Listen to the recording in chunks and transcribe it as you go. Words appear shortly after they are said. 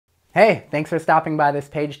Hey, thanks for stopping by this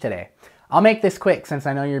page today. I'll make this quick since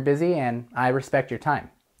I know you're busy and I respect your time.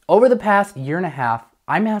 Over the past year and a half,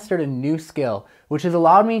 I mastered a new skill which has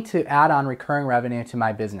allowed me to add on recurring revenue to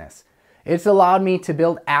my business. It's allowed me to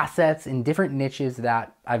build assets in different niches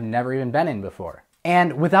that I've never even been in before.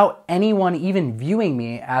 And without anyone even viewing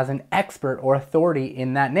me as an expert or authority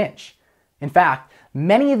in that niche. In fact,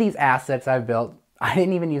 many of these assets I've built, I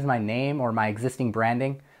didn't even use my name or my existing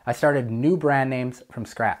branding. I started new brand names from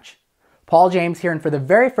scratch. Paul James here, and for the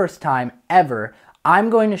very first time ever, I'm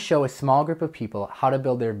going to show a small group of people how to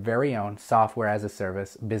build their very own software as a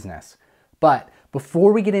service business. But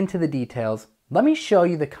before we get into the details, let me show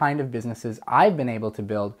you the kind of businesses I've been able to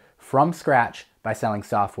build from scratch by selling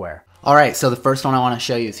software. All right, so the first one I want to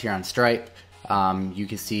show you is here on Stripe. You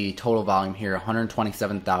can see total volume here,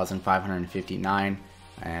 127,559.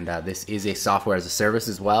 And this is a software as a service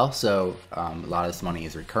as well, so a lot of this money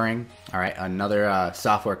is recurring. All right, another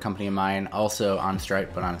software company of mine, also on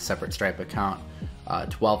Stripe, but on a separate Stripe account,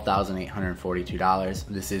 $12,842.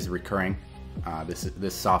 This is recurring.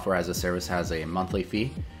 This software as a service has a monthly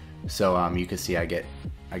fee, so you can see I get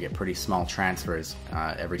pretty small transfers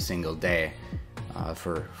every single day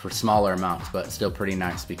for smaller amounts, but still pretty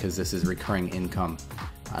nice because this is recurring income.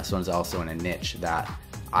 This one's also in a niche that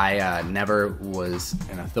I never was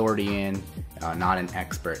an authority in, not an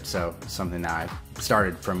expert, so something that I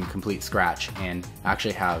started from complete scratch and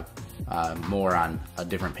actually have more on a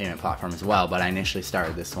different payment platform as well, but I initially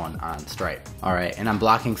started this one on Stripe. All right, and I'm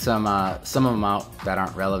blocking some of them out that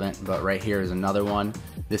aren't relevant, but right here is another one.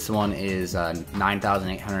 This one is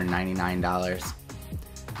 $9,899.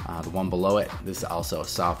 The one below it, this is also a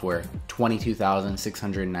software,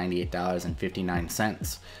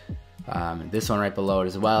 $22,698.59. This one right below it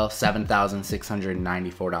as well,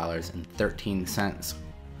 $7,694.13.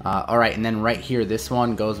 All right, and then right here, this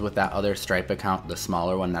one goes with that other Stripe account, the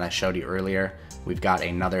smaller one that I showed you earlier. We've got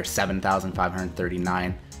another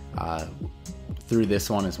 $7,539 through this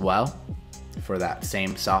one as well for that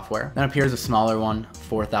same software. Then up here's a smaller one,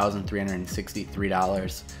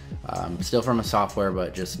 $4,363. Still from a software,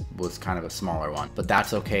 but just was kind of a smaller one. But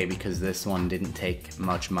that's okay because this one didn't take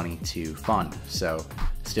much money to fund, so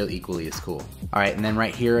still equally as cool. All right, and then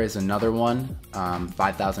right here is another one,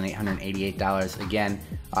 $5,888. Again,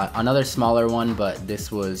 another smaller one, but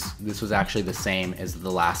this was actually the same as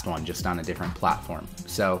the last one, just on a different platform.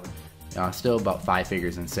 So still about 5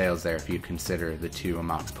 figures in sales there if you consider the two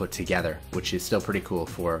amounts put together, which is still pretty cool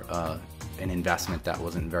for an investment that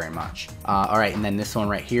wasn't very much. All right, and then this one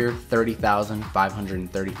right here,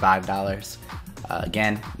 $30,535.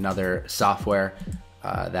 Again, another software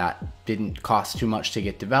that didn't cost too much to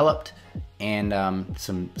get developed, and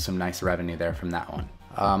some nice revenue there from that one.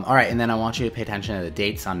 All right, and then I want you to pay attention to the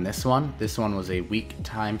dates on this one. This one was a week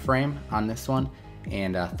time frame on this one,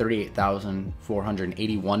 and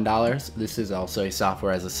 $38,481. This is also a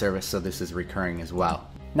software as a service, so this is recurring as well.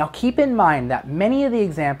 Now keep in mind that many of the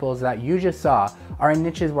examples that you just saw are in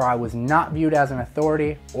niches where I was not viewed as an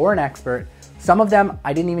authority or an expert. Some of them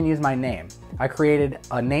I didn't even use my name. I created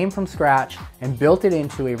a name from scratch and built it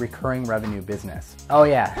into a recurring revenue business. Oh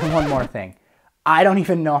yeah, and one more thing. I don't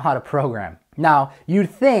even know how to program. Now, you'd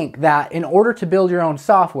think that in order to build your own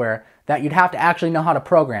software that you'd have to actually know how to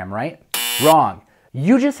program, right? Wrong.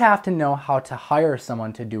 You just have to know how to hire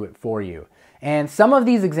someone to do it for you. And some of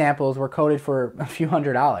these examples were coded for a few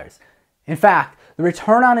 $100s. In fact, the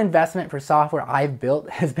return on investment for software I've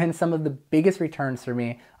built has been some of the biggest returns for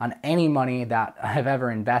me on any money that I've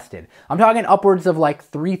ever invested. I'm talking upwards of like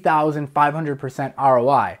 3,500%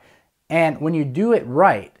 ROI. And when you do it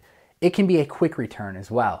right, it can be a quick return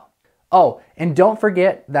as well. Oh, and don't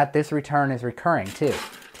forget that this return is recurring too.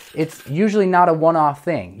 It's usually not a one-off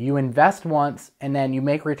thing. You invest once and then you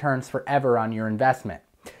make returns forever on your investment.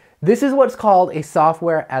 This is what's called a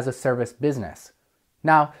software as a service business.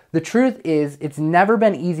 Now, the truth is it's never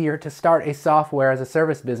been easier to start a software as a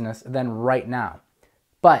service business than right now.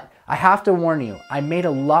 But I have to warn you, I made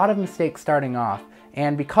a lot of mistakes starting off,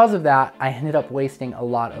 and because of that, I ended up wasting a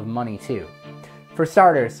lot of money too. For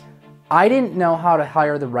starters, I didn't know how to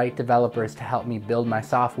hire the right developers to help me build my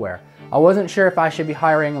software. I wasn't sure if I should be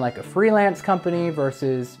hiring like a freelance company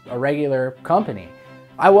versus a regular company.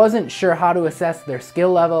 I wasn't sure how to assess their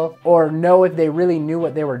skill level or know if they really knew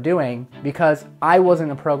what they were doing because I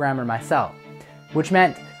wasn't a programmer myself, which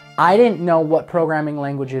meant I didn't know what programming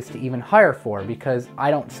languages to even hire for because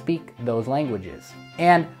I don't speak those languages.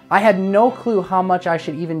 And I had no clue how much I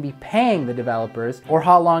should even be paying the developers or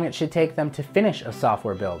how long it should take them to finish a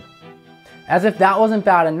software build. As if that wasn't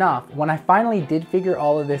bad enough, when I finally did figure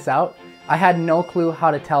all of this out, I had no clue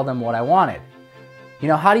how to tell them what I wanted. You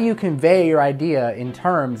know, how do you convey your idea in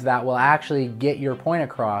terms that will actually get your point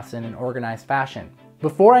across in an organized fashion?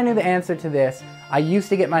 Before I knew the answer to this, I used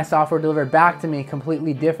to get my software delivered back to me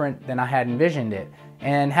completely different than I had envisioned it,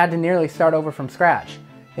 and had to nearly start over from scratch.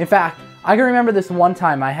 In fact, I can remember this one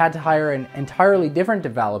time I had to hire an entirely different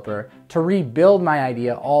developer to rebuild my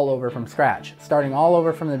idea all over from scratch, starting all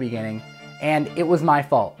over from the beginning, and it was my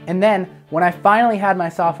fault. And then, when I finally had my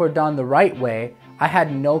software done the right way, I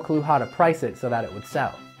had no clue how to price it so that it would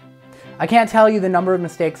sell. I can't tell you the number of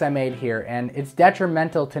mistakes I made here, and it's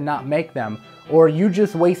detrimental to not make them, or you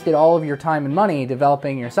just wasted all of your time and money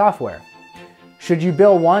developing your software. Should you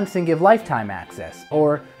bill once and give lifetime access?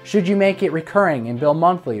 Or should you make it recurring and bill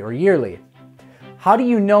monthly or yearly? How do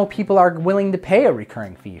you know people are willing to pay a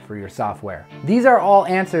recurring fee for your software? These are all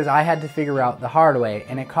answers I had to figure out the hard way,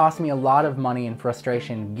 and it cost me a lot of money and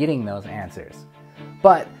frustration getting those answers.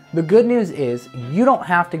 But the good news is you don't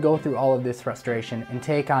have to go through all of this frustration and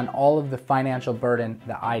take on all of the financial burden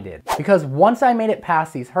that I did. Because once I made it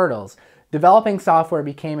past these hurdles, developing software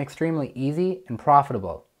became extremely easy and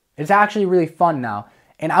profitable. It's actually really fun now,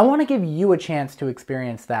 and I want to give you a chance to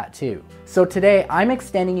experience that too. So today, I'm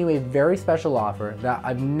extending you a very special offer that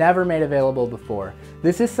I've never made available before.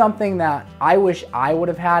 This is something that I wish I would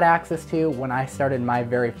have had access to when I started my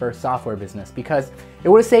very first software business, because it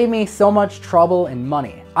would have saved me so much trouble and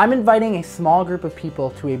money. I'm inviting a small group of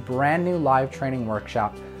people to a brand new live training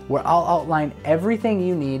workshop where I'll outline everything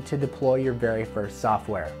you need to deploy your very first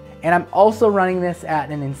software. And I'm also running this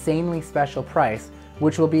at an insanely special price,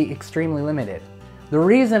 which will be extremely limited. The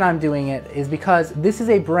reason I'm doing it is because this is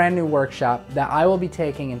a brand new workshop that I will be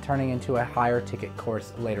taking and turning into a higher ticket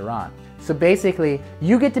course later on. So basically,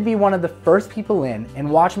 you get to be one of the first people in and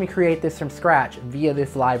watch me create this from scratch via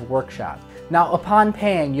this live workshop. Now, upon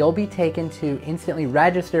paying, you'll be taken to instantly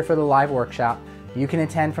register for the live workshop. You can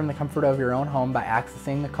attend from the comfort of your own home by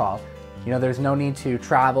accessing the call. You know, there's no need to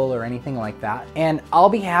travel or anything like that. And I'll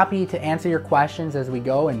be happy to answer your questions as we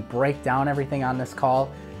go and break down everything on this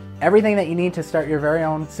call. Everything that you need to start your very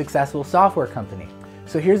own successful software company.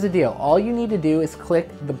 So here's the deal. All you need to do is click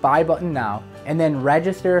the buy button now and then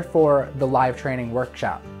register for the live training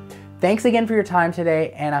workshop. Thanks again for your time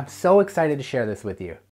today, and I'm so excited to share this with you.